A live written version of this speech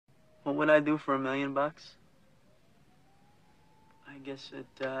What would I do for $1,000,000? I guess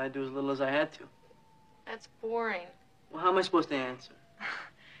I'd do as little as I had to. That's boring. Well, how am I supposed to answer?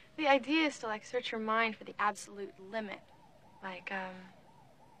 The idea is to, like, search your mind for the absolute limit. Like,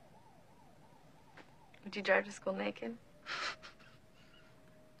 would you drive to school naked?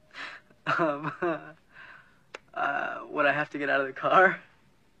 Would I have to get out of the car?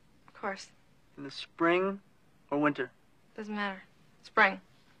 Of course. In the spring or winter? Doesn't matter. Spring.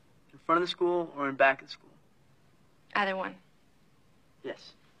 In front of the school or in back of the school? Either one.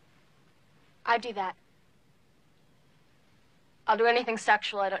 Yes. I'd do that. I'll do anything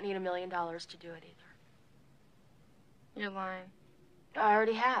sexual. I don't need $1,000,000 to do it either. You're lying. I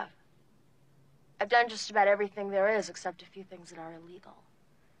already have. I've done just about everything there is except a few things that are illegal.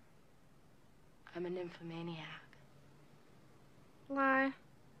 I'm a nymphomaniac. Lie.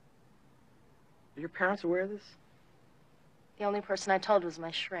 Are your parents aware of this? The only person I told was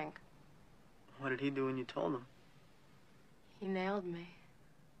my shrink. What did he do when you told him? He nailed me.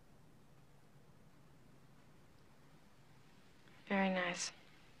 Very nice.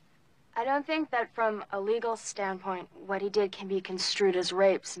 I don't think that from a legal standpoint, what he did can be construed as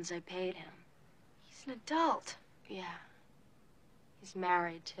rape since I paid him. He's an adult. Yeah. He's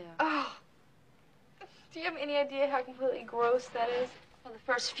married, too. Oh. Do you have any idea how completely gross that is? Well, the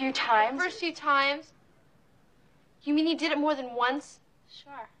first few times... The first few times? You mean he did it more than once?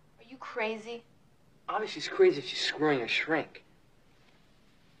 Sure. Are you crazy? Obviously, she's crazy if she's screwing a shrink.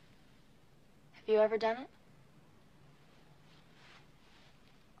 Have you ever done it?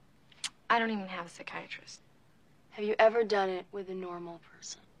 I don't even have a psychiatrist. Have you ever done it with a normal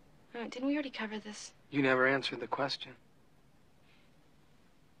person? Didn't we already cover this? You never answered the question.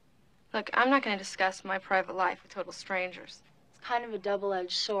 Look, I'm not going to discuss my private life with total strangers. It's kind of a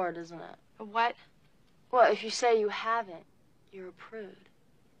double-edged sword, isn't it? A what? Well, if you say you haven't, you're a prude.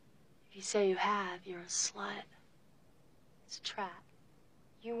 If you say you have, you're a slut. It's a trap.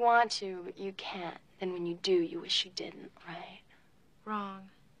 You want to, but you can't. Then when you do, you wish you didn't, right? Wrong.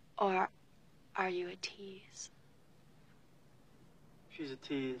 Or are you a tease? She's a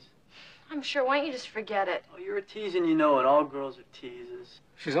tease. I'm sure. Why don't you just forget it? Oh, you're a tease and you know it. All girls are teases.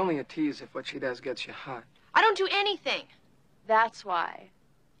 She's only a tease if what she does gets you hot. I don't do anything. That's why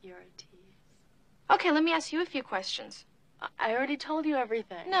you're a tease. Okay, let me ask you a few questions. I already told you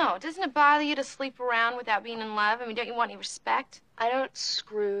everything. No, doesn't it bother you to sleep around without being in love? I mean, don't you want any respect? I don't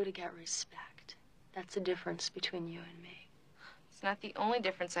screw to get respect. That's the difference between you and me. It's not the only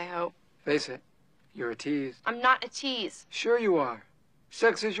difference, I hope. Face it, you're a tease. I'm not a tease. Sure you are.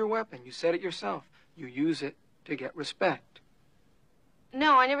 Sex is your weapon. You said it yourself. You use it to get respect.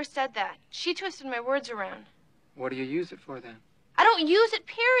 No, I never said that. She twisted my words around. What do you use it for, then? I don't use it,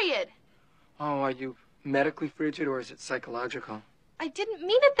 period. Oh, are you medically frigid, or is it psychological? I didn't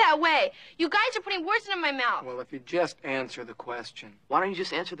mean it that way. You guys are putting words into my mouth. Well, if you just answer the question. Why don't you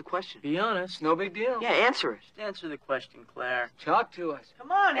just answer the question? Be honest. No big deal. Yeah, answer it. Just answer the question, Claire. Talk to us.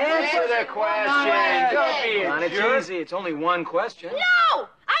 Come on, Answer the question. Don't be a jerk. It's easy. It's only one question. No!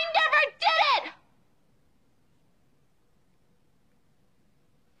 I never did it!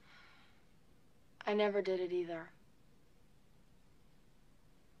 I never did it either.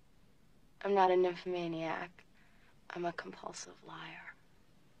 I'm not a nymphomaniac. I'm a compulsive liar.